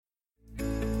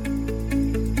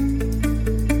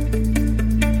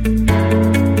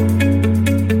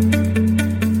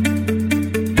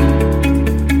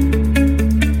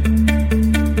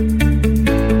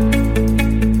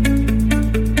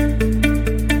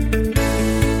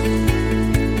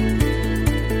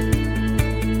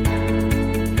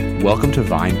Welcome to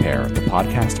VinePair, the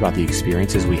podcast about the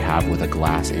experiences we have with a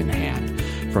glass in hand.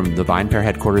 From the VinePair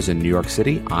headquarters in New York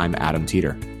City, I'm Adam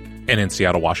Teeter. And in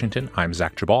Seattle, Washington, I'm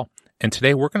Zach Jabal. And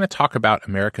today we're going to talk about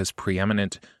America's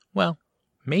preeminent, well,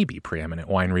 maybe preeminent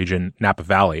wine region, Napa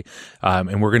Valley.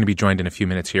 And we're going to be joined in a few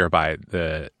minutes here by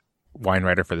the wine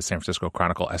writer for the San Francisco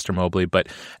Chronicle, Esther Mobley. But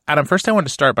Adam, first I wanted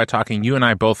to start by talking, you and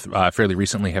I both fairly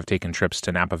recently have taken trips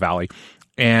to Napa Valley.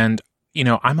 And you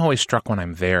know, I'm always struck when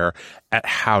I'm there at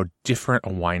how different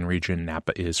a wine region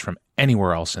Napa is from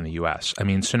anywhere else in the U.S. I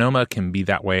mean, Sonoma can be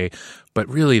that way, but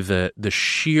really the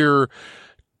sheer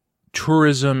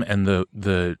tourism and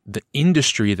the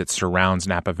industry that surrounds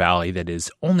Napa Valley that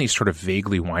is only sort of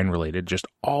vaguely wine related just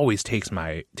always takes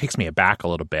me aback a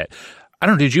little bit. I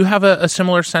don't know. Did you have a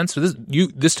similar sense?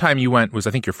 This time you went was,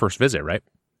 I think, your first visit, right?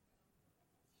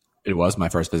 It was my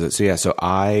first visit. So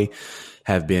I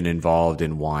have been involved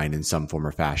in wine in some form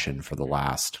or fashion for the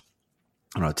last,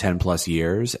 10 plus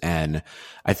years. And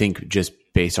I think just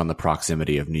based on the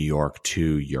proximity of New York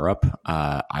to Europe,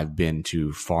 I've been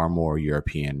to far more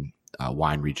European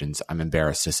wine regions, I'm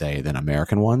embarrassed to say, than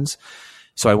American ones.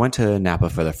 So I went to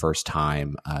Napa for the first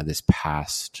time this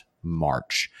past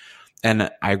March.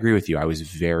 And I agree with you. I was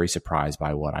very surprised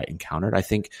by what I encountered. I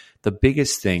think the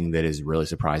biggest thing that is really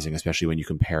surprising, especially when you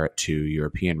compare it to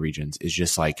European regions, is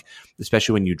just like,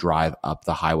 especially when you drive up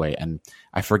the highway, and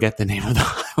I forget the name of the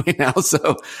highway now.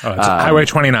 So it's Highway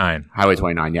 29. Highway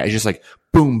 29. Yeah. It's just like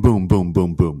boom, boom, boom,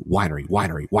 boom, boom. Winery,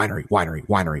 winery, winery, winery,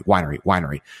 winery, winery,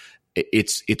 winery.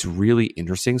 It's really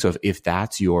interesting. So if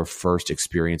that's your first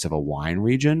experience of a wine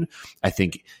region, I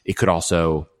think it could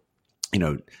also,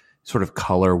 sort of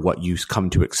color what you come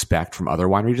to expect from other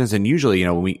wine regions. And usually,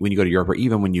 when you go to Europe, or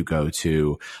even when you go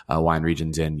to wine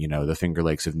regions in, the Finger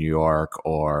Lakes of New York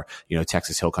or,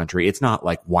 Texas Hill Country, it's not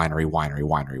like winery, winery,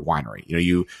 winery, winery.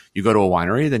 You go to a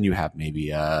winery, then you have maybe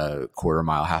a quarter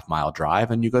mile, half mile drive,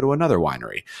 and you go to another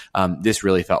winery. This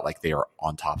really felt like they are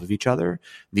on top of each other.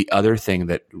 The other thing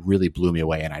that really blew me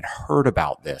away, and I'd heard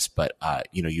about this, but,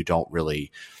 you don't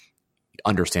really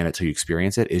understand it till you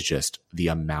experience it, is just the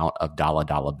amount of dollar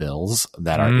bills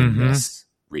that are in this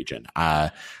region.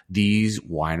 These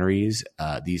wineries,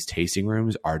 these tasting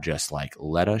rooms are just like,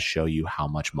 let us show you how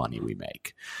much money we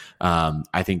make.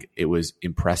 I think it was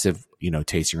impressive,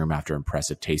 tasting room after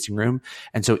impressive tasting room.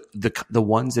 And so the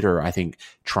ones that are, I think,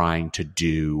 trying to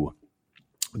do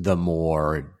the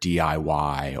more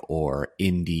DIY or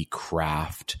indie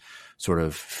craft sort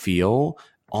of feel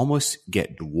almost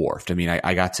get dwarfed. I mean,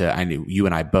 I knew you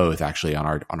and I both actually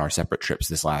on our separate trips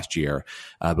this last year,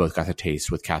 both got to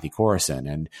taste with Kathy Corison.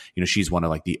 And, she's one of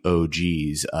like the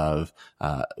OGs of,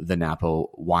 the Napa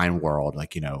wine world,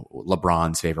 like,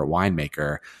 LeBron's favorite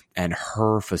winemaker, and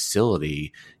her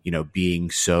facility, being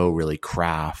so really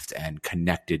craft and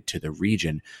connected to the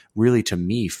region really, to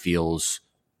me, feels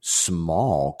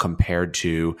small compared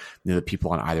to the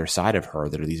people on either side of her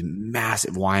that are these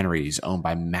massive wineries owned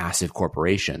by massive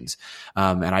corporations.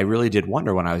 And I really did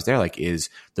wonder when I was there, like, is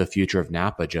the future of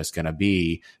Napa just going to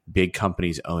be big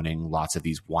companies owning lots of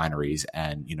these wineries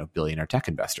and, billionaire tech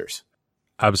investors?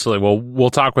 Absolutely. Well, we'll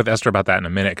talk with Esther about that in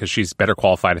a minute because she's better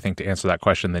qualified, I think, to answer that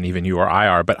question than even you or I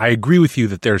are. But I agree with you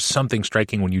that there's something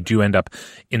striking when you do end up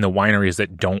in the wineries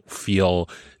that don't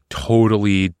feel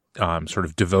totally sort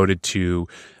of devoted to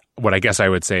what I guess I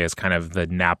would say is kind of the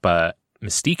Napa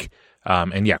mystique.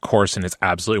 And yeah, Corison is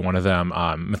absolutely one of them.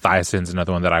 Mathiassen's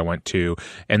another one that I went to.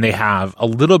 And they have a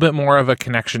little bit more of a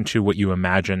connection to what you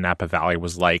imagine Napa Valley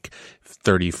was like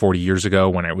 30, 40 years ago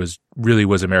when it was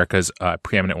America's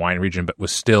preeminent wine region, but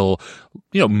was still,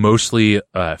 mostly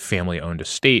family-owned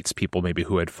estates, people maybe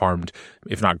who had farmed,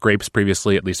 if not grapes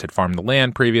previously, at least had farmed the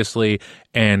land previously.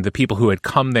 And the people who had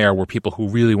come there were people who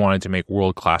really wanted to make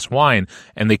world-class wine,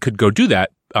 and they could go do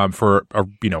that for a,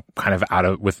 kind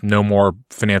of with no more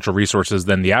financial resources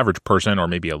than the average person, or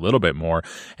maybe a little bit more.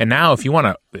 And now if you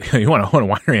want to own a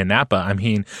winery in Napa, I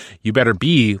mean, you better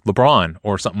be LeBron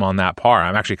or something on that par.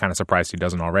 I'm actually kind of surprised he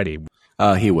doesn't already.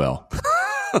 He will.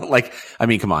 Like, I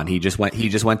mean, come on. He just went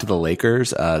to the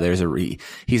Lakers.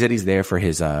 He said he's there for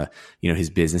his, his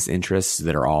business interests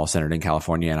that are all centered in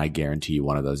California. And I guarantee you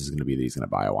one of those is going to be that he's going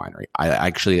to buy a winery.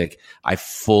 I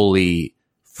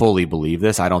fully believe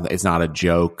this. It's not a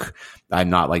joke.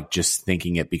 I'm not like just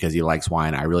thinking it because he likes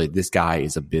wine. This guy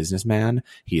is a businessman.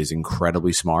 He is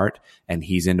incredibly smart and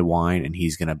he's into wine, and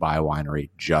he's going to buy a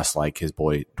winery just like his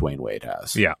boy Dwayne Wade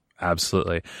has. Yeah,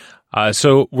 absolutely.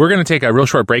 So we're going to take a real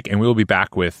short break, and we will be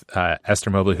back with Esther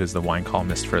Mobley, who's the wine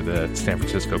columnist for the San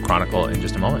Francisco Chronicle, in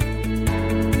just a moment.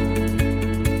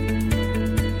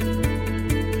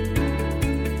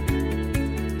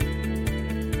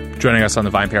 Joining us on the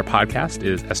VinePair podcast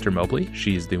is Esther Mobley.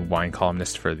 She's the wine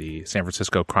columnist for the San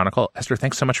Francisco Chronicle. Esther,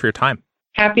 thanks so much for your time.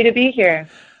 Happy to be here.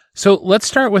 So let's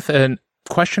start with a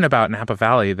question about Napa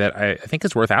Valley that I think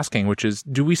is worth asking, which is,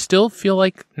 do we still feel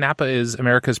like Napa is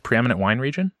America's preeminent wine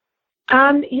region?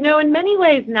 In many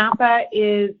ways, Napa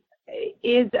is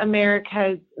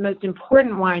America's most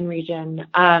important wine region.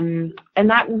 And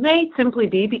that may simply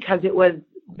be because it was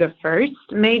the first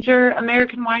major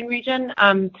American wine region.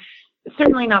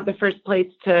 Certainly not the first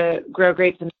place to grow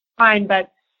grapes and wine,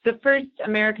 but the first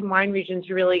American wine region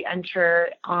to really enter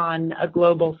on a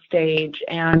global stage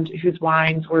and whose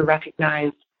wines were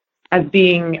recognized as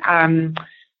being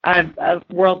a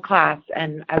world class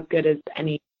and as good as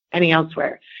any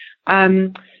elsewhere.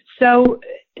 So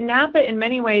Napa, in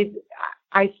many ways,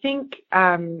 I think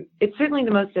it's certainly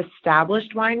the most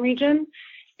established wine region.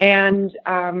 And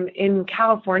in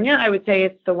California, I would say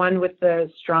it's the one with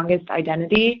the strongest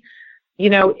identity.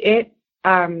 It,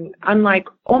 unlike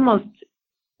almost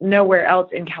nowhere else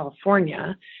in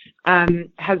California,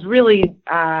 has really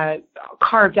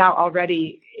carved out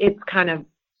already its kind of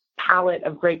palette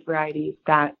of grape varieties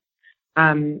that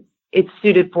it's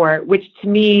suited for, which to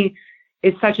me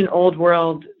is such an old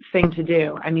world thing to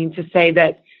do. I mean, to say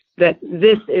that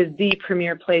this is the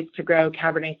premier place to grow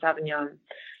Cabernet Sauvignon.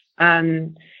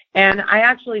 And I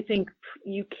actually think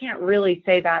you can't really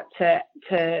say that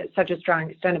to such a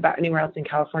strong extent about anywhere else in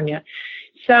California.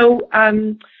 So,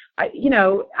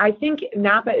 I think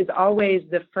Napa is always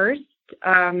the first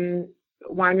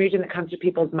wine region that comes to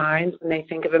people's minds when they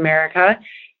think of America.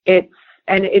 It's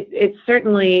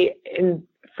certainly,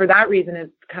 for that reason, is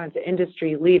kind of the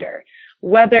industry leader.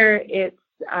 Whether it's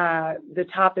the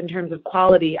top in terms of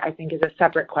quality, I think, is a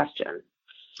separate question.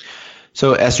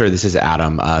 So Esther, this is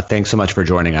Adam. Thanks so much for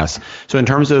joining us. So in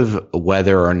terms of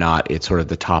whether or not it's sort of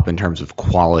the top in terms of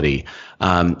quality,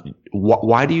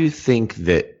 why do you think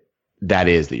that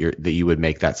is that you would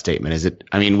make that statement? Is it?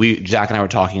 I mean, Jack and I were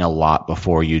talking a lot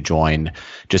before you joined,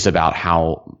 just about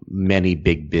how many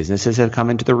big businesses have come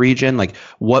into the region. Like,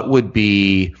 what would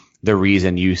be the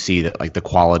reason you see that like the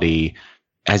quality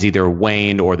has either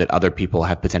waned or that other people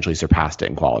have potentially surpassed it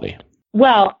in quality?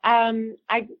 Well,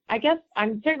 I guess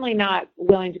I'm certainly not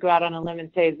willing to go out on a limb and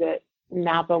say that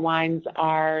Napa wines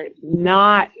are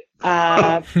not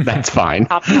that's fine.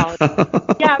 top quality.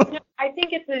 Yeah, I think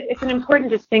it's an important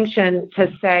distinction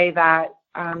to say that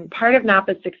part of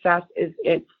Napa's success is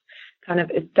its kind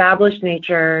of established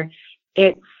nature,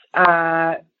 its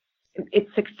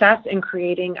success in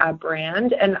creating a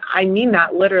brand, and I mean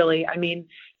that literally. I mean,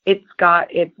 it's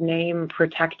got its name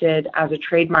protected as a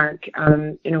trademark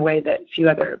in a way that few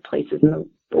other places in the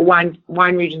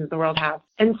wine regions of the world have.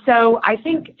 And so I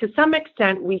think to some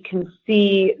extent we can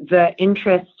see the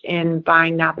interest in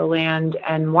buying Napa land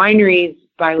and wineries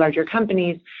by larger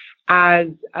companies as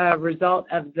a result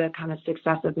of the kind of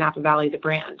success of Napa Valley, the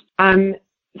brand.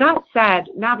 That said,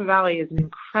 Napa Valley is an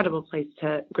incredible place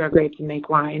to grow grapes and make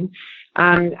wine.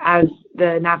 As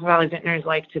the Napa Valley vintners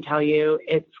like to tell you,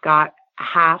 it's got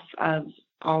half of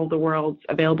all the world's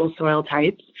available soil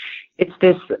types. It's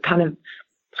this kind of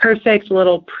perfect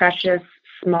little precious,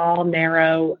 small,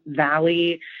 narrow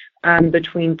valley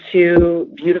between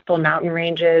two beautiful mountain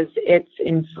ranges. It's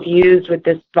infused with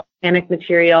this volcanic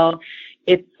material.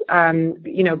 It's,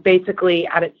 basically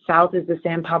at its south is the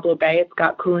San Pablo Bay. It's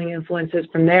got cooling influences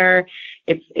from there.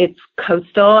 It's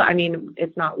coastal. I mean,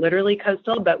 it's not literally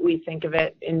coastal, but we think of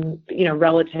it in,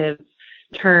 relative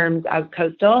terms as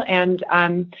coastal. And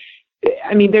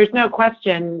there's no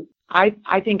question.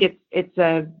 I think it's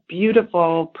a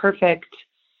beautiful, perfect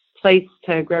place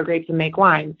to grow grapes and make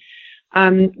wine.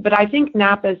 But I think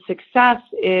Napa's success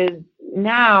is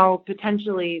now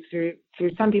potentially through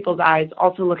some people's eyes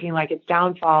also looking like its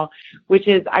downfall, which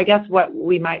is, I guess, what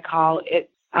we might call its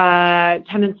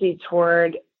tendency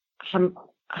toward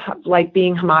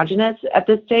being homogenous at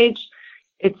this stage.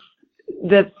 It's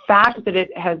the fact that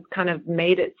it has kind of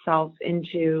made itself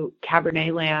into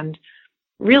Cabernet land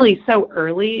really so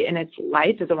early in its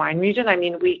life as a wine region. I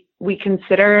mean, we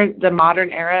consider the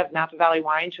modern era of Napa Valley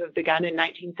wine to have begun in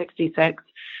 1966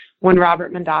 when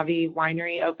Robert Mondavi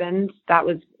Winery opened. That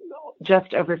was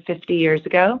just over 50 years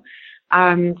ago.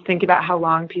 Think about how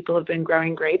long people have been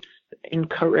growing grapes in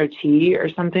Côte Rôtie or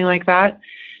something like that.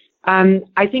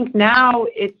 I think now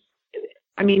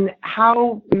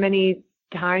how many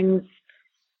times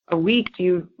a week do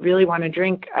you really want to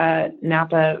drink a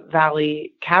Napa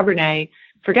Valley Cabernet?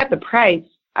 Forget the price.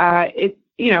 I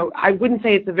wouldn't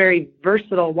say it's a very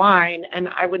versatile wine, and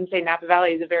I wouldn't say Napa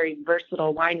Valley is a very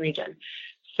versatile wine region.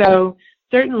 So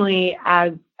certainly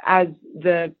as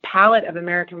the palette of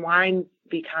American wines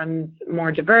becomes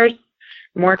more diverse,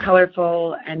 more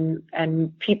colorful,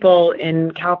 and people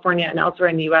in California and elsewhere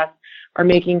in the U.S. are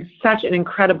making such an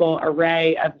incredible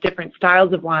array of different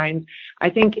styles of wines. I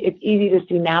think it's easy to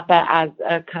see Napa as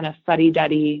a kind of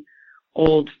fuddy-duddy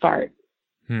old fart.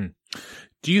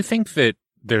 Do you think that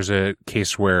there's a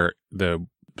case where the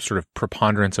sort of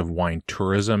preponderance of wine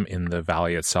tourism in the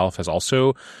valley itself has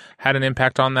also had an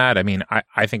impact on that? I mean,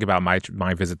 I think about my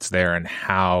visits there and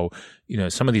how,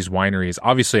 some of these wineries,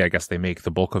 obviously, I guess they make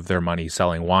the bulk of their money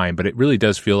selling wine, but it really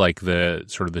does feel like the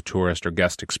sort of the tourist or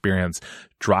guest experience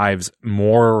drives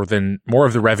more of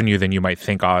the revenue than you might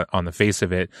think on the face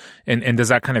of it. And does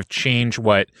that kind of change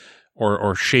what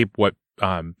or shape what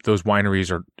those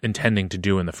wineries are intending to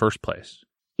do in the first place?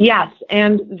 Yes,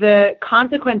 and the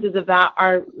consequences of that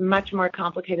are much more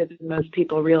complicated than most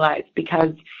people realize,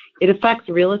 because it affects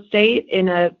real estate in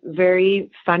a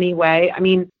very funny way. I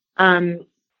mean,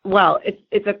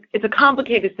 it's a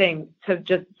complicated thing to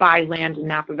just buy land in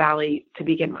Napa Valley to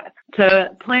begin with.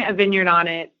 To plant a vineyard on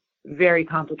it, very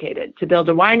complicated. To build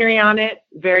a winery on it,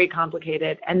 very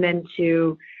complicated. And then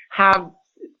to have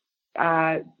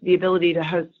the ability to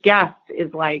host guests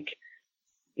is like,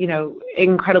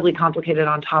 incredibly complicated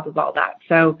on top of all that.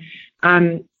 So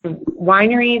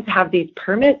wineries have these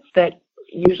permits that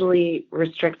usually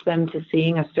restrict them to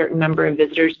seeing a certain number of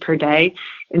visitors per day.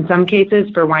 In some cases,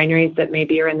 for wineries that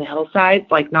maybe are in the hillsides,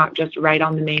 like not just right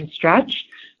on the main stretch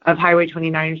of Highway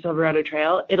 29 or Silverado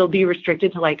Trail, it'll be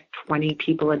restricted to like 20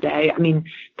 people a day. I mean,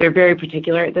 they're very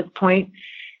particular at this point.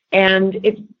 And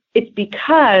it's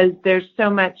because there's so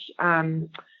much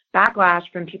backlash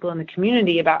from people in the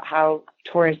community about how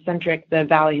tourist-centric the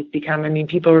valley has become. I mean,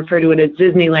 people refer to it as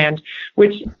Disneyland,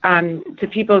 which to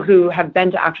people who have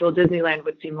been to actual Disneyland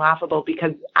would seem laughable,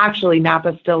 because actually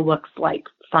Napa still looks like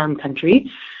farm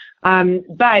country.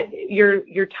 But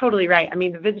you're totally right. I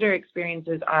mean, the visitor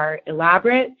experiences are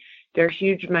elaborate. They're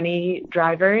huge money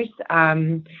drivers.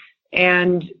 And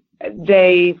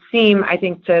they seem, I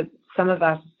think, to some of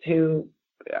us who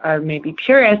are maybe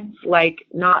purists, like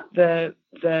not the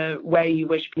way you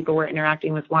wish people were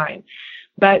interacting with wine.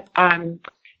 But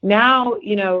now,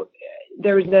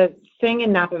 there was a thing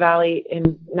in Napa Valley in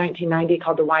 1990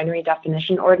 called the Winery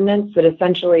Definition Ordinance that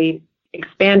essentially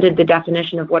expanded the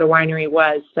definition of what a winery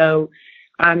was. So,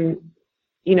 most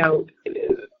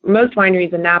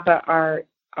wineries in Napa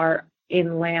are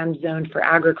in land zoned for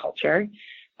agriculture.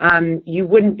 You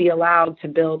wouldn't be allowed to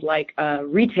build like a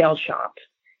retail shop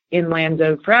in land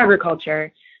zoned for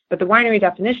agriculture. But the Winery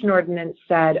Definition Ordinance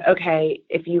said, okay,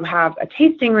 if you have a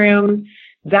tasting room,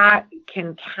 that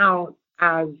can count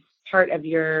as part of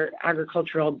your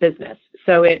agricultural business.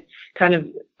 So it kind of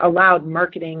allowed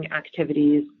marketing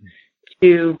activities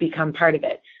to become part of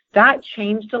it. That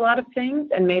changed a lot of things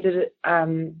and made it,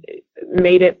 in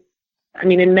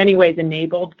many ways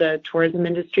enabled the tourism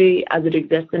industry as it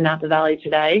exists in Napa Valley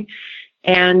today.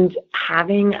 And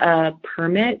having a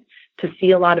permit to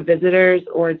see a lot of visitors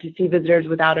or to see visitors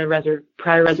without a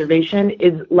prior reservation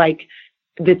is like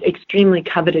this extremely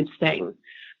coveted thing.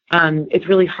 It's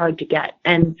really hard to get.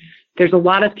 And there's a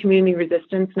lot of community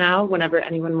resistance now whenever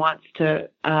anyone wants to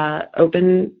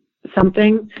open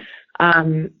something.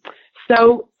 I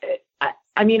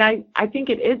think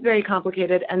it is very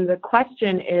complicated. And the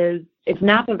question is, if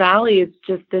Napa Valley is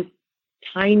just this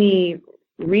tiny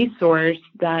resource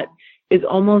that is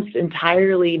almost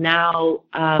entirely now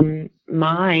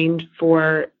mined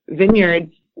for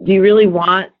vineyards, do you really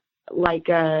want like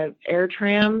a air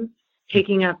tram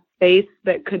taking up space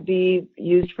that could be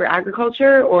used for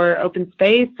agriculture or open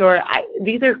space?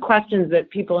 These are questions that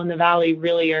people in the valley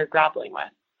really are grappling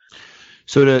with.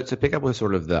 So to pick up with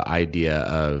sort of the idea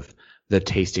of the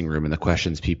tasting room and the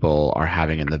questions people are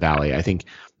having in the valley, I think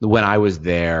when I was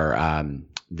there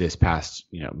this past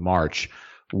March,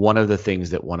 one of the things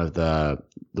that one of the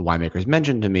winemakers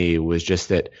mentioned to me was just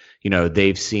that,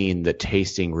 they've seen the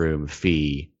tasting room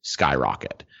fee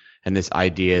skyrocket. And this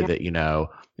idea that, it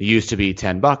used to be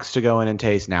 $10 to go in and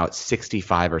taste. Now it's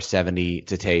 65 or 70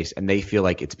 to taste. And they feel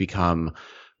like it's become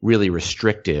really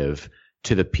restrictive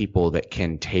to the people that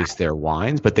can taste their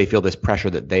wines, but they feel this pressure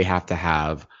that they have to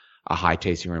have a high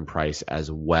tasting room price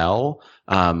as well,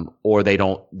 or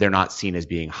they're not seen as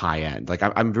being high end. Like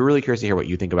I'm really curious to hear what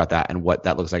you think about that and what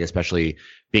that looks like, especially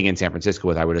being in San Francisco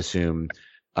with, I would assume,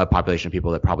 a population of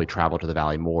people that probably travel to the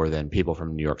valley more than people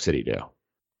from New York City do.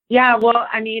 Yeah, well,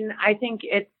 I think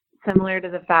it's similar to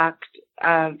the fact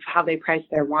of how they price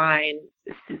their wine.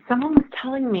 Someone was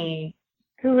telling me,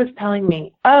 who was telling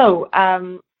me?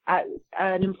 An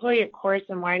employee at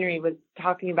Corison Winery was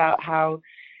talking about how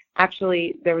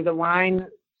actually there was a wine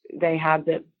they had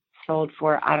that sold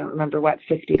for, I don't remember what,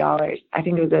 $50. I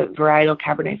think it was a varietal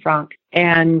Cabernet Franc.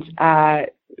 And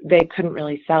they couldn't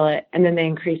really sell it. And then they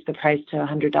increased the price to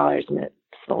 $100 and it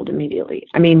sold immediately.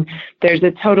 I mean, there's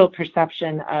a total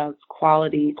perception of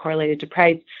quality correlated to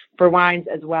price for wines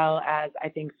as well as, I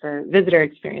think, for visitor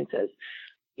experiences.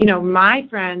 You know, my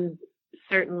friends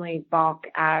certainly balk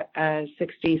at a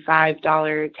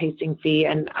 $65 tasting fee,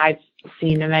 and I've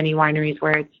seen many wineries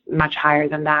where it's much higher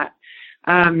than that.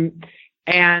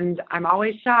 And I'm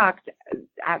always shocked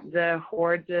at the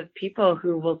hordes of people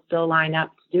who will still line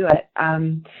up to do it.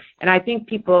 And I think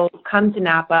people come to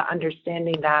Napa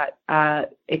understanding that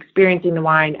experiencing the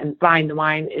wine and buying the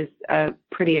wine is a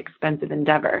pretty expensive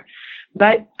endeavor.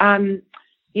 But,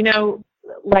 you know,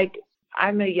 like,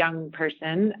 I'm a young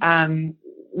person.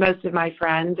 Most of my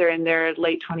friends are in their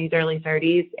late 20s, early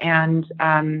 30s.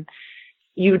 And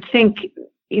you would think,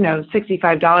 you know,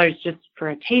 $65 just for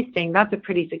a tasting, that's a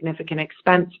pretty significant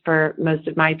expense for most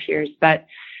of my peers. But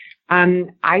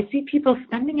I see people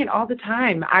spending it all the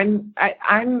time. I'm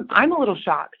a little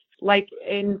shocked. Like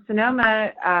in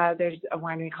Sonoma, there's a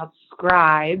winery called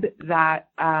Scribe that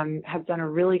has done a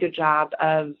really good job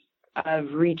of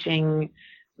reaching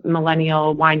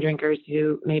millennial wine drinkers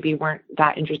who maybe weren't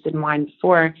that interested in wine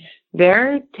before.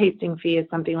 Their tasting fee is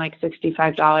something like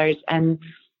 $65. And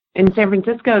in San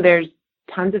Francisco, there's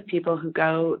tons of people who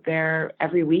go there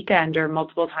every weekend or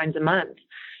multiple times a month.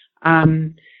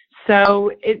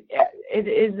 So it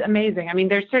is amazing. I mean,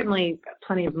 there's certainly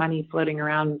plenty of money floating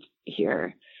around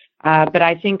here. But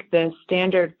I think the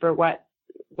standard for what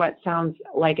sounds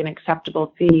like an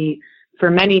acceptable fee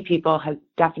for many people has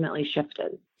definitely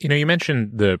shifted. You know, you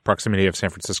mentioned the proximity of San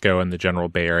Francisco and the general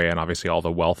Bay Area and obviously all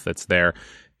the wealth that's there.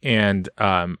 And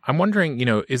I'm wondering, you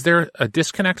know, is there a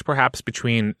disconnect perhaps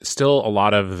between still a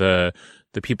lot of the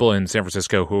people in San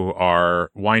Francisco who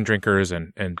are wine drinkers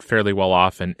and fairly well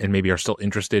off and maybe are still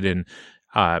interested in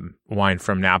wine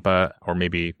from Napa, or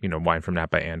maybe, you know, wine from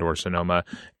Napa and or Sonoma,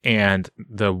 and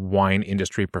the wine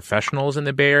industry professionals in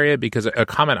the Bay Area? Because a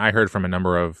comment I heard from a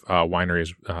number of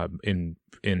wineries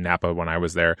in Napa when I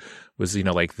was there was, you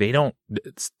know, like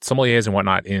sommeliers and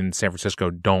whatnot in San Francisco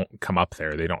don't come up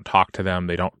there. They don't talk to them.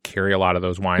 They don't carry a lot of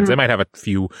those wines. They might have a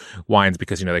few wines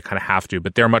because, you know, they kind of have to,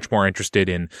 but they're much more interested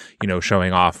in, you know,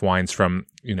 showing off wines from,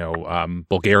 you know,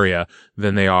 Bulgaria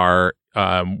than they are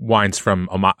wines from,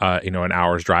 you know, an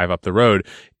hour's drive up the road.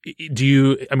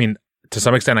 I mean, to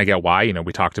some extent, I get why. You know,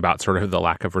 we talked about sort of the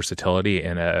lack of versatility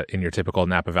in your typical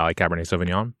Napa Valley Cabernet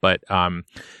Sauvignon. But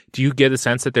do you get a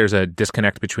sense that there's a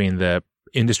disconnect between the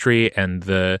industry and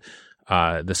the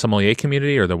sommelier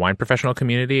community or the wine professional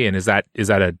community? And is that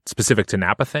a specific to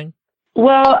Napa thing?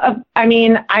 Well, I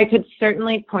mean, I could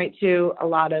certainly point to a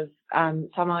lot of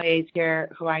sommeliers here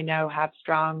who I know have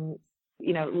strong,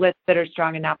 you know, lists that are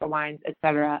strong in Napa wines, et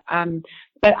cetera.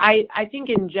 But I think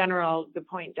in general, the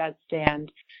point does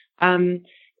stand.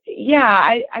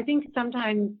 I think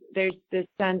sometimes there's this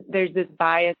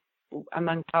bias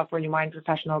among California wine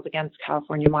professionals against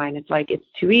California wine. It's like, it's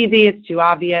too easy, it's too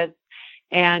obvious.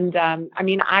 And I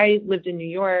mean, I lived in New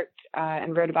York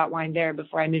and wrote about wine there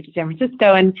before I moved to San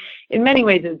Francisco. And in many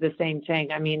ways, it was the same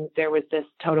thing. I mean, there was this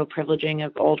total privileging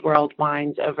of old world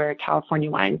wines over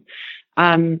California wines.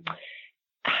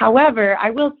 However, I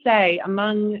will say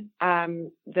among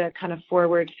the kind of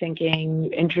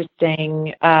forward-thinking,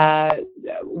 interesting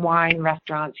wine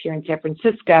restaurants here in San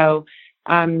Francisco,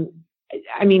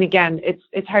 I mean, again,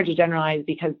 it's hard to generalize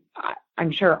because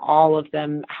I'm sure all of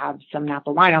them have some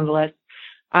Napa wine on the list.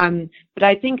 But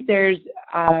I think there's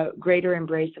a greater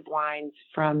embrace of wines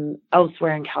from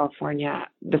elsewhere in California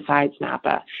besides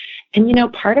Napa. And, you know,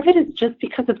 part of it is just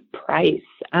because of price.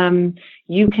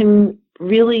 You can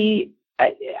really...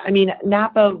 I mean,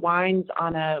 Napa wines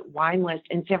on a wine list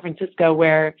in San Francisco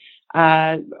where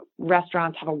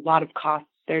restaurants have a lot of costs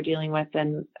they're dealing with,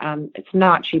 and it's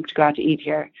not cheap to go out to eat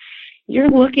here.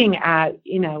 You're looking at,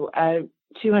 you know, a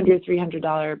 $200,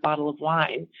 $300 bottle of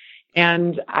wine,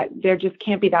 and there just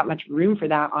can't be that much room for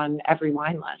that on every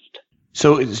wine list.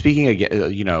 So speaking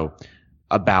again, you know,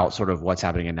 about sort of what's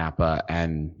happening in Napa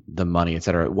and the money, et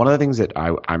cetera. One of the things that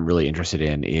I'm really interested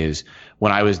in is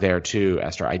when I was there too,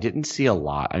 Esther, I didn't see a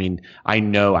lot. I mean, I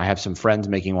know I have some friends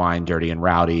making wine, Dirty and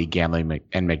Rowdy, Gambling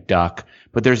and McDuck,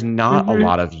 but there's not a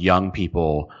lot of young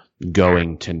people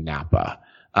going to Napa.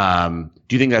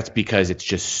 Do you think that's because it's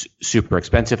just super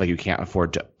expensive, like you can't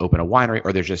afford to open a winery,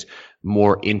 or there's just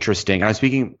more interesting? And I'm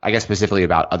speaking, I guess, specifically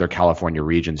about other California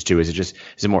regions too. Is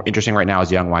it more interesting right now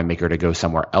as a young winemaker to go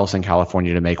somewhere else in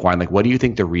California to make wine? Like, what do you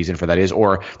think the reason for that is?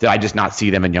 Or did I just not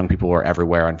see them and young people were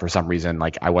everywhere and for some reason,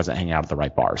 like, I wasn't hanging out at the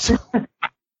right bars?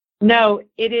 No,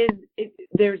 it is.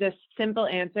 There's a simple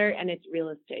answer, and it's real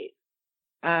estate.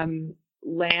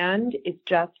 Land is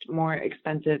just more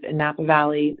expensive in Napa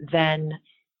Valley than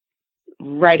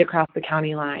right across the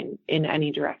county line in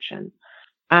any direction.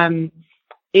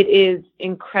 It is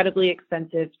incredibly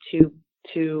expensive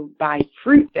to buy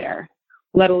fruit there,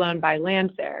 let alone buy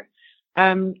land there.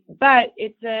 But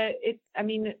it's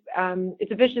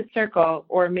a vicious circle,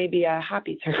 or maybe a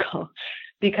happy circle,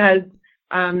 because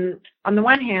on the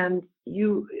one hand,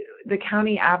 the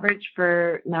county average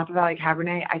for Napa Valley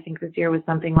Cabernet, I think this year was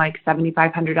something like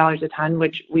 $7,500 a ton,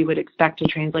 which we would expect to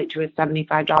translate to a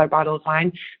 $75 bottle of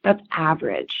wine. That's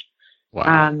average.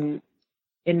 Wow.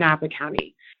 In Napa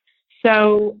County.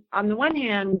 So on the one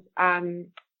hand,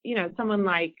 someone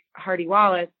like Hardy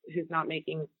Wallace, who's not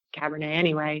making Cabernet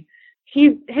anyway,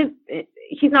 he's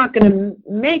not going to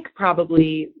make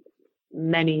probably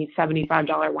many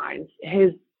 $75 wines.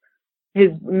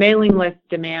 His mailing list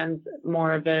demands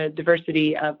more of a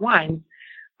diversity of wines,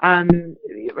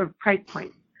 or price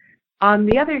points. On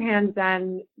the other hand,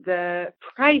 then the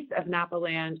price of Napa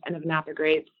land and of Napa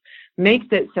grapes makes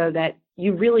it so that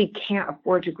you really can't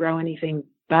afford to grow anything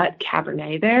but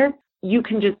Cabernet there. You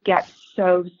can just get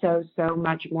so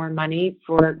much more money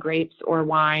for grapes or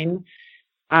wine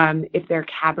if they're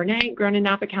Cabernet grown in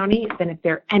Napa County than if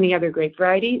they're any other grape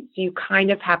variety. So you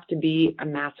kind of have to be a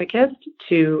masochist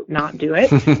to not do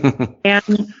it.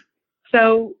 And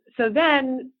so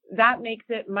then that makes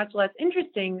it much less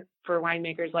interesting for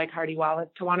winemakers like Hardy Wallace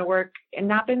to want to work in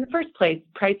Napa in the first place.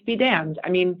 Price be damned. I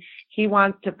mean, he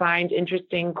wants to find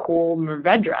interesting, cool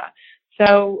Mourvèdre.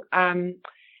 So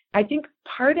I think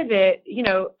part of it,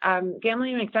 Gamlier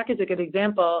McDuck is a good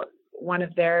example. One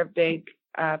of their big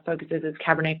focuses is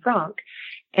Cabernet Franc.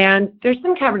 And there's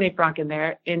some Cabernet Franc in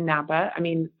there in Napa. I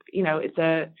mean,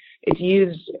 it's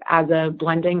used as a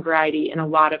blending variety in a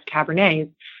lot of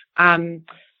Cabernets.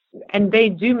 And they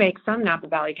do make some Napa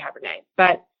Valley Cabernet,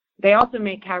 but they also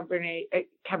make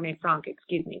Cabernet Franc,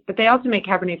 but they also make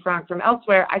Cabernet Franc from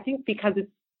elsewhere, I think because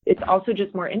it's also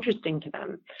just more interesting to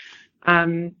them.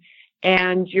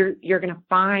 And you're going to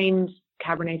find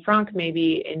Cabernet Franc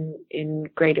maybe in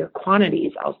greater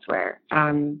quantities elsewhere.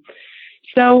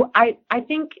 So I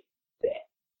think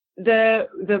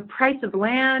the price of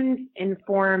land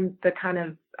informs the kind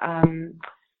of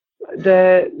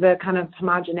the kind of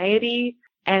homogeneity.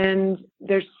 And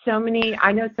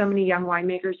I know so many young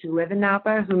winemakers who live in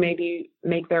Napa who maybe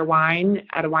make their wine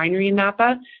at a winery in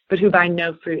Napa, but who buy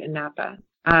no fruit in Napa,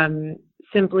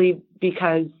 simply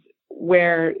because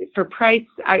for price,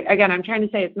 I'm trying to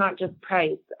say it's not just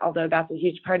price, although that's a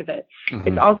huge part of it. Mm-hmm.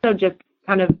 It's also just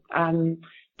kind of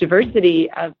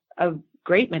diversity of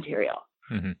grape material.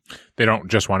 Mm-hmm. They don't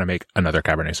just want to make another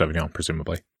Cabernet Sauvignon,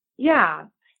 presumably. Yeah.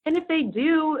 And if they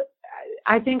do,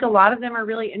 I think a lot of them are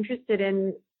really interested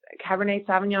in Cabernet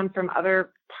Sauvignon from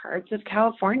other parts of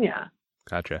California.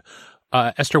 Gotcha.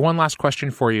 Esther, one last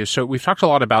question for you. So we've talked a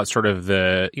lot about sort of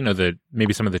the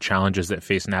maybe some of the challenges that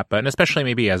face Napa, and especially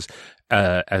maybe as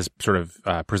sort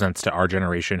of presents to our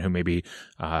generation who maybe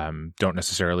don't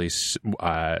necessarily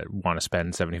want to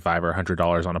spend $75 or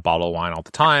 $100 on a bottle of wine all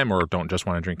the time, or don't just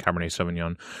want to drink Cabernet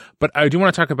Sauvignon. But I do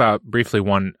want to talk about briefly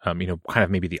one, kind of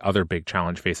maybe the other big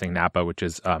challenge facing Napa, which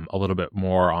is a little bit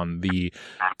more on the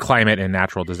climate and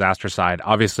natural disaster side.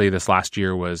 Obviously, this last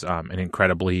year was an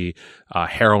incredibly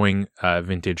harrowing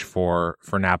vintage for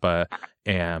Napa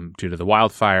due to the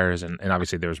wildfires, and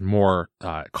obviously there's more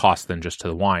cost than just to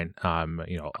the wine,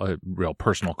 a real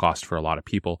personal cost for a lot of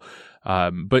people.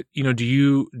 But do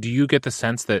you get the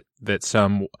sense that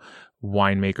some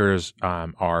winemakers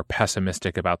are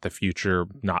pessimistic about the future,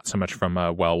 not so much from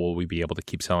will we be able to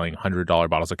keep selling $100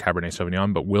 bottles of Cabernet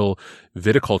Sauvignon, but will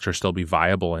viticulture still be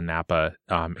viable in Napa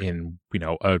in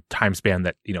a time span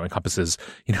that encompasses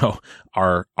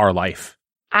our life?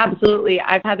 Absolutely.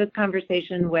 I've had this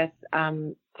conversation with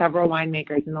several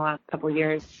winemakers in the last couple of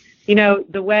years.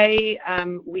 The way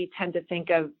we tend to think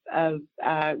of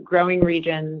growing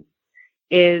regions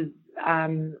is,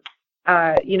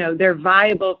 they're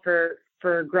viable for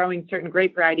growing certain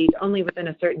grape varieties only within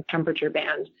a certain temperature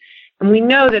band. And we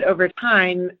know that over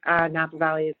time, Napa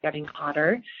Valley is getting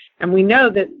hotter. And we know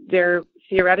that there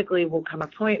theoretically will come a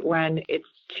point when it's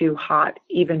too hot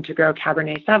even to grow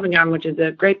Cabernet Sauvignon, which is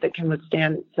a grape that can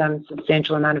withstand some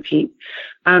substantial amount of heat.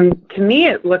 To me,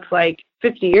 it looks like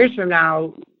 50 years from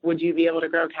now, would you be able to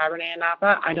grow Cabernet in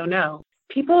Napa? I don't know.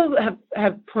 People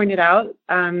have pointed out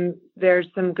there's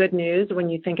some good news when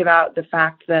you think about the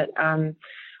fact that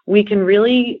we can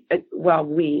really,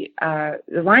 the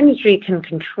wine industry can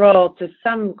control to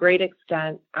some great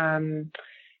extent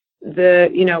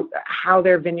how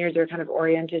their vineyards are kind of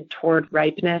oriented toward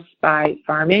ripeness by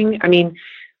farming. I mean,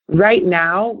 right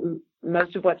now,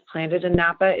 most of what's planted in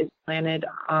Napa is planted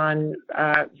on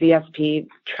VSP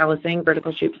trellising,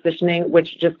 vertical shoot positioning,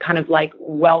 which just kind of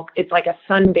it's like a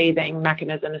sunbathing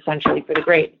mechanism essentially for the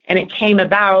grape. And it came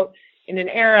about in an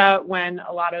era when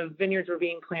a lot of vineyards were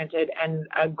being planted and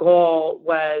a goal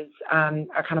was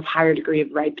a kind of higher degree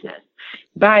of ripeness.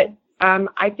 But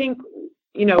I think,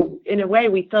 in a way,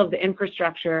 we still have the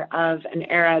infrastructure of an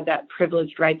era that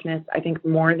privileged ripeness, I think,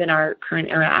 more than our current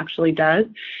era actually does.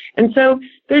 And so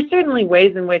there's certainly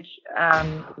ways in which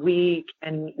we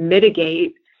can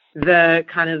mitigate the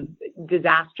kind of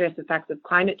disastrous effects of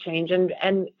climate change.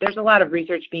 And there's a lot of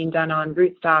research being done on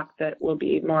rootstock that will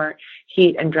be more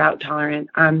heat and drought tolerant.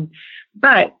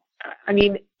 But I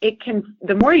mean,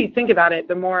 the more you think about it,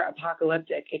 the more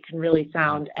apocalyptic it can really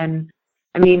sound. And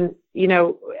I mean,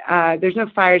 there's no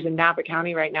fires in Napa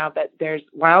County right now, but there's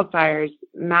wildfires,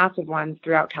 massive ones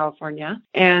throughout California.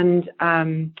 And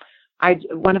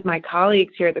one of my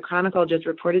colleagues here at the Chronicle just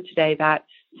reported today that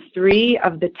 3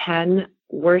 of the 10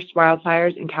 worst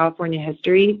wildfires in California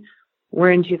history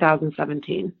were in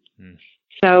 2017.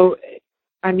 So,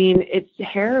 I mean, it's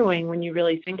harrowing when you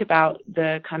really think about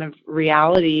the kind of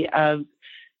reality of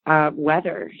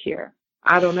weather here.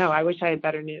 I don't know. I wish I had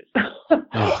better news.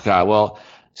 Oh God. Well,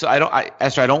 so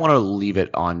Esther, I don't want to leave it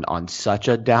on such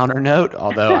a downer note,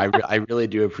 although I really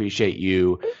do appreciate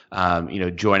you,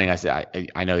 joining us.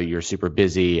 I know you're super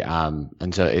busy.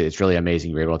 And so it's really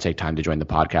amazing you're able to take time to join the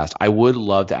podcast. I would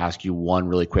love to ask you one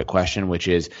really quick question, which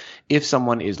is, if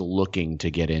someone is looking to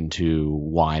get into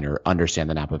wine or understand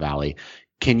the Napa Valley,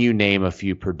 can you name a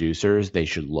few producers they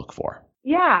should look for?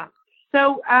 Yeah.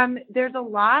 So there's a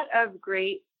lot of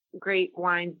great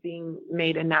wines being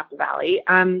made in Napa Valley.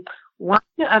 One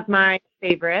of my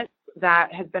favorites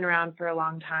that has been around for a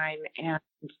long time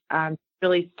and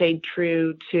really stayed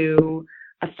true to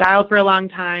a style for a long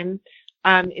time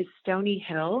is Stony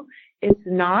Hill. It's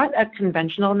not a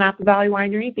conventional Napa Valley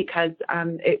winery because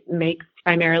it makes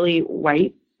primarily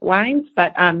white wines,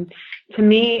 but to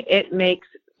me, it makes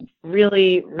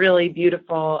really, really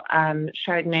beautiful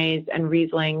Chardonnays and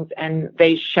Rieslings, and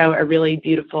they show a really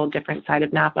beautiful different side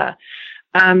of Napa.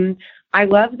 I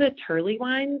love the Turley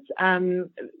wines.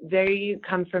 They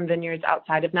come from vineyards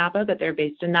outside of Napa, but they're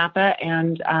based in Napa,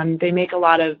 and they make a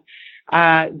lot of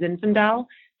Zinfandel.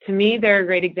 To me, they're a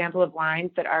great example of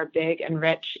wines that are big and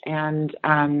rich and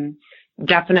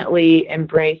definitely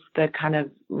embrace the kind of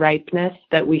ripeness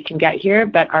that we can get here,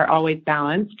 but are always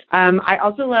balanced. I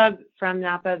also love from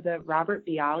Napa the Robert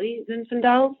Bialy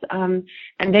Zinfandels,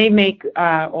 and they make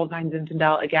Old Vine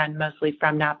Zinfandel, again, mostly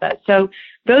from Napa. So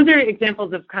those are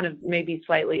examples of kind of maybe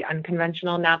slightly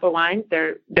unconventional Napa wines.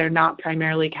 They're not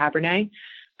primarily Cabernet.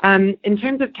 In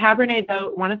terms of Cabernet,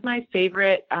 though, one of my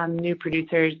favorite new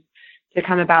producers to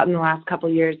come about in the last couple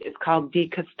of years is called Di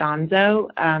Costanzo.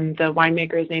 The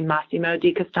winemaker is named Massimo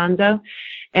Di Costanzo.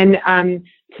 And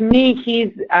to me,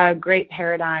 he's a great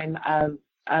paradigm of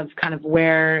kind of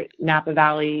where Napa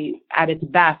Valley at its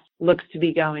best looks to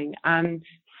be going.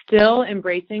 Still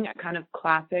embracing a kind of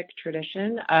classic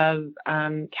tradition of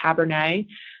Cabernet,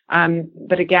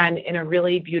 but again, in a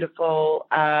really beautiful,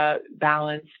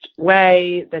 balanced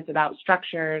way that's about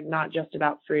structure, not just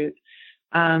about fruit.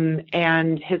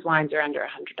 And his wines are under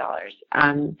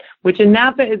 $100, which in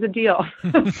Napa is a deal.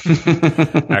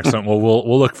 Excellent. Well,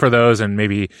 we'll look for those, and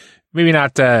maybe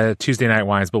not Tuesday night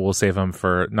wines, but we'll save them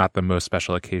for not the most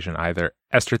special occasion either.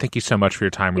 Esther, thank you so much for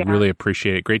your time. We really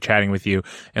appreciate it. Great chatting with you,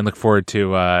 and look forward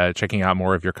to checking out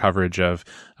more of your coverage of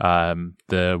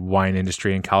the wine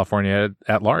industry in California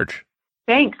at large.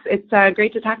 Thanks. It's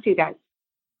great to talk to you guys.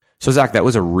 So, Zach, that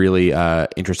was a really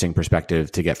interesting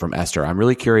perspective to get from Esther. I'm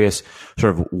really curious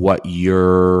sort of what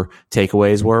your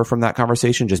takeaways were from that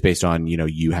conversation, just based on,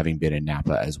 you having been in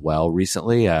Napa as well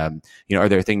recently. Are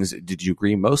there things, did you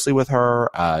agree mostly with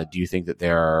her? Do you think that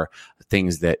there are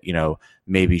things that,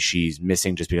 maybe she's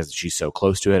missing just because she's so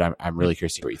close to it? I'm really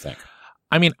curious to hear what you think.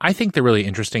 I mean, I think the really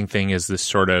interesting thing is this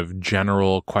sort of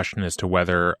general question as to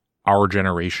whether our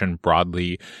generation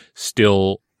broadly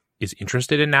still is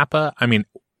interested in Napa. I mean,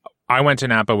 I went to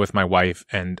Napa with my wife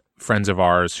and friends of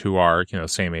ours who are,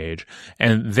 same age,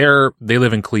 and they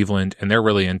live in Cleveland and they're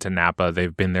really into Napa.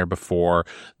 They've been there before.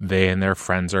 They and their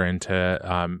friends are into,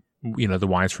 the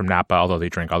wines from Napa, although they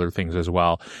drink other things as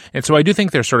well. And so I do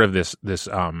think there's sort of this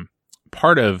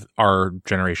part of our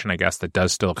generation, I guess, that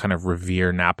does still kind of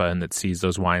revere Napa and that sees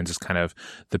those wines as kind of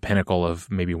the pinnacle of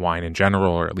maybe wine in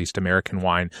general, or at least American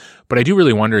wine. But I do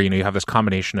really wonder, you have this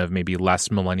combination of maybe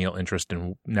less millennial interest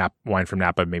in wine from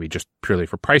Napa, maybe just purely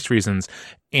for price reasons,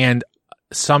 and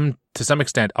to some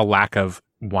extent a lack of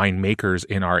winemakers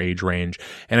in our age range.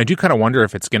 And I do kind of wonder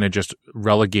if it's going to just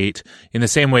relegate in the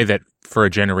same way that for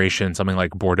a generation, something like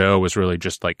Bordeaux was really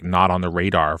just like not on the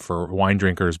radar for wine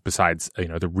drinkers besides,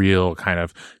 the real kind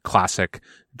of classic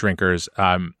drinkers.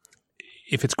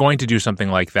 If it's going to do something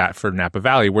like that for Napa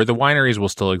Valley, where the wineries will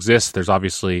still exist, there's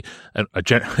obviously a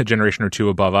generation or two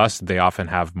above us. They often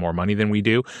have more money than we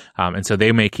do. And so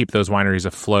they may keep those wineries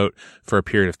afloat for a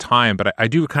period of time. But I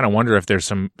do kind of wonder if there's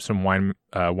some wineries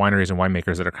and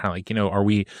winemakers that are kind of like,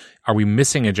 are we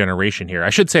missing a generation here? I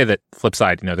should say that flip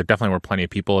side, there definitely were plenty of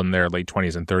people in their late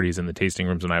 20s and 30s in the tasting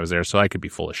rooms when I was there. So I could be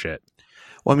full of shit.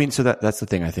 Well, I mean, so that's the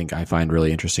thing I think I find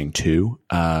really interesting too.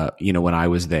 When I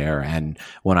was there and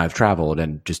when I've traveled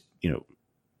and just,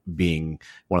 being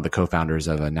one of the co-founders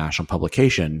of a national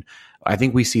publication, I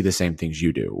think we see the same things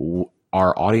you do.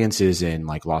 Our audiences in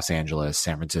like Los Angeles,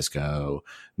 San Francisco,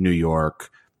 New York,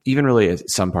 even really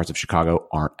some parts of Chicago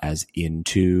aren't as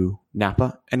into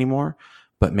Napa anymore.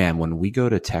 But man, when we go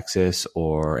to Texas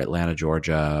or Atlanta,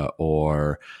 Georgia,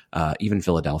 or even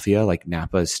Philadelphia, like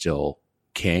Napa is still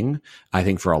king, I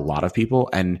think, for a lot of people.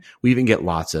 And we even get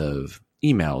lots of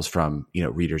emails from,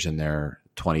 readers in their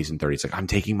 20s and 30s. Like, I'm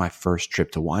taking my first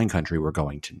trip to wine country. We're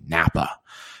going to Napa.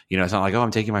 It's not like, oh,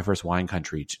 I'm taking my first wine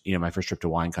country, my first trip to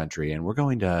wine country. And we're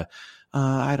going to,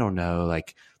 I don't know,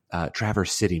 like,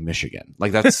 Traverse City, Michigan.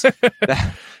 Like that's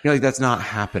that's not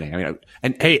happening. I mean,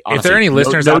 and hey, honestly, if there are any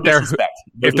listeners out there,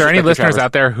 if there are any listeners Traverse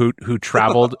out there who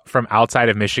traveled from outside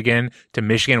of Michigan to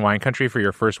Michigan wine country for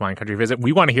your first wine country visit,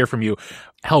 we want to hear from you.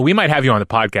 Hell, we might have you on the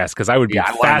podcast because I would be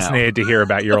fascinated to hear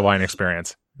about your wine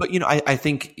experience. But I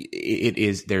think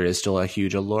there is still a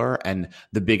huge allure, and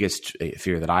the biggest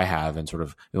fear that I have, and sort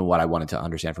of what I wanted to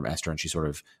understand from Esther, and she sort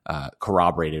of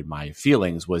corroborated my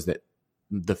feelings, was that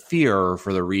the fear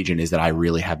for the region is that I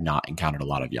really have not encountered a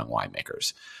lot of young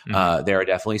winemakers. Mm-hmm. There are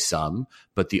definitely some,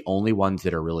 but the only ones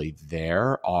that are really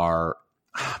there are,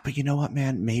 but you know what,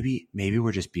 man, maybe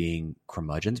we're just being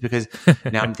curmudgeons, because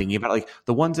now I'm thinking about, like,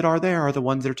 the ones that are there are the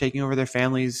ones that are taking over their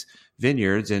families'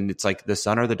 vineyards, and it's like the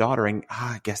son or the daughter, and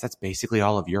I guess that's basically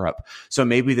all of Europe. So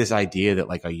maybe this idea that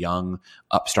like a young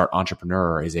upstart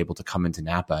entrepreneur is able to come into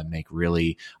Napa and make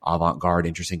really avant-garde,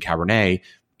 interesting Cabernet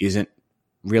isn't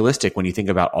realistic when you think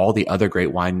about all the other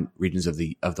great wine regions of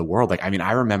the world. Like, I mean,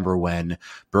 I remember when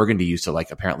Burgundy used to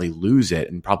like apparently lose it,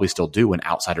 and probably still do, when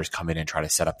outsiders come in and try to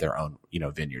set up their own,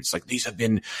 vineyards. Like, these have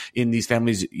been in these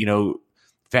families,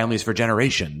 families for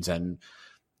generations. And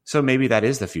so maybe that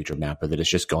is the future of Napa, that it's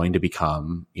just going to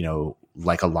become,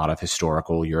 like a lot of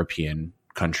historical European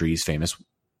countries, famous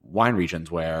wine regions,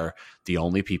 where the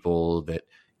only people that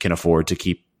can afford to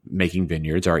keep making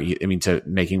vineyards to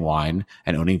making wine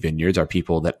and owning vineyards are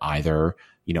people that either,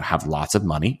 have lots of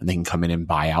money and they can come in and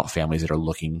buy out families that are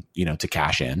looking, to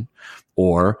cash in,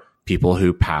 or people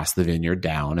who pass the vineyard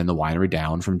down and the winery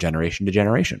down from generation to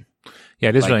generation. Yeah,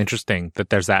 it is really interesting that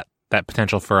there's that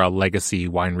potential for a legacy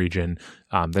wine region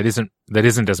that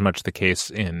isn't as much the case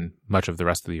in much of the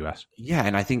rest of the U.S. Yeah,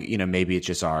 and I think maybe it's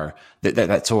just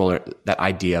that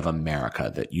idea of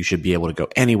America, that you should be able to go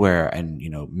anywhere and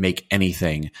make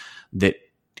anything, that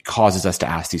causes us to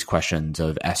ask these questions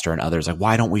of Esther and others, like,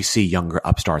 why don't we see younger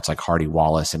upstarts like Hardy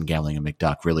Wallace and Gamling and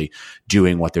McDuck really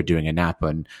doing what they're doing in Napa?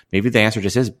 And maybe the answer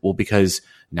just is, well, because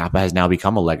Napa has now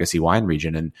become a legacy wine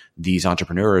region, and these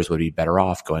entrepreneurs would be better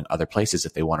off going other places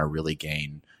if they want to really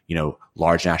gain,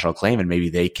 large national acclaim, and maybe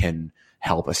they can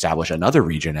help establish another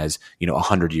region as,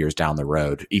 100 years down the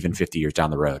road, even 50 years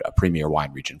down the road, a premier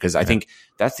wine region. Because I think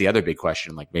that's the other big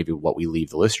question, like maybe what we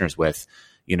leave the listeners with,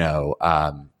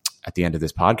 at the end of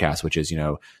this podcast, which is,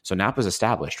 so Napa's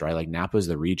established, right? Like, Napa's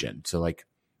the region. So like,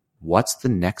 what's the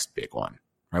next big one,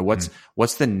 right?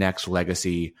 What's the next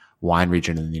legacy wine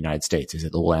region in the United States? Is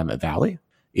it the Willamette Valley?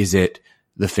 Is it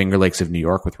the Finger Lakes of New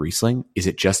York with Riesling? Is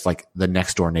it just like the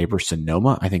next door neighbor,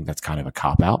 Sonoma? I think that's kind of a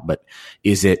cop out, but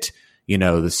is it,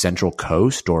 the Central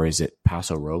Coast, or is it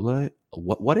Paso Robles?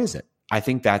 What is it? I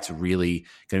think that's really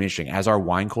going to be interesting as our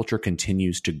wine culture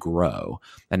continues to grow,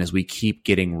 and as we keep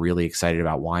getting really excited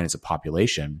about wine as a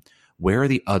population. Where are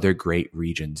the other great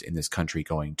regions in this country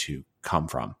going to come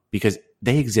from? Because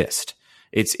they exist.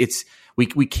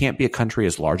 We can't be a country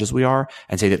as large as we are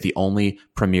and say that the only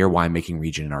premier winemaking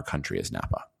region in our country is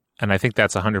Napa. And I think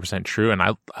that's 100% true. And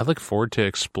I look forward to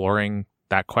exploring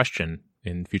that question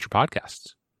in future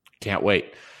podcasts. Can't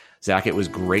wait. Zach, it was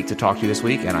great to talk to you this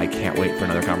week, and I can't wait for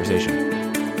another conversation.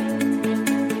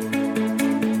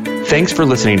 Thanks for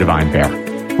listening to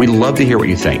VinePair. We'd love to hear what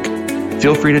you think.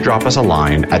 Feel free to drop us a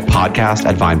line at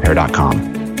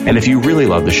podcast@vinepair.com. And if you really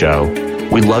love the show,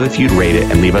 we'd love if you'd rate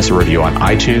it and leave us a review on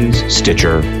iTunes,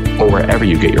 Stitcher, or wherever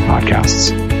you get your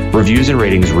podcasts. Reviews and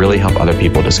ratings really help other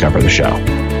people discover the show.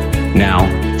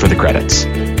 Now, for the credits.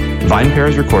 VinePair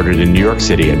is recorded in New York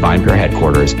City at VinePair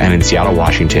headquarters and in Seattle,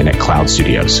 Washington at Cloud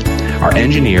Studios. Our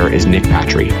engineer is Nick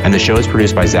Patry, and the show is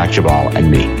produced by Zach Jabal and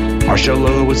me. Our show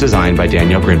logo was designed by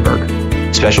Danielle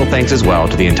Grinberg. Special thanks as well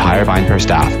to the entire VinePair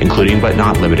staff, including but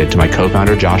not limited to my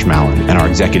co-founder Josh Malin and our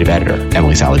executive editor,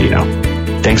 Emily Saladino.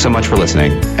 Thanks so much for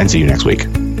listening, and see you next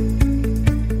week.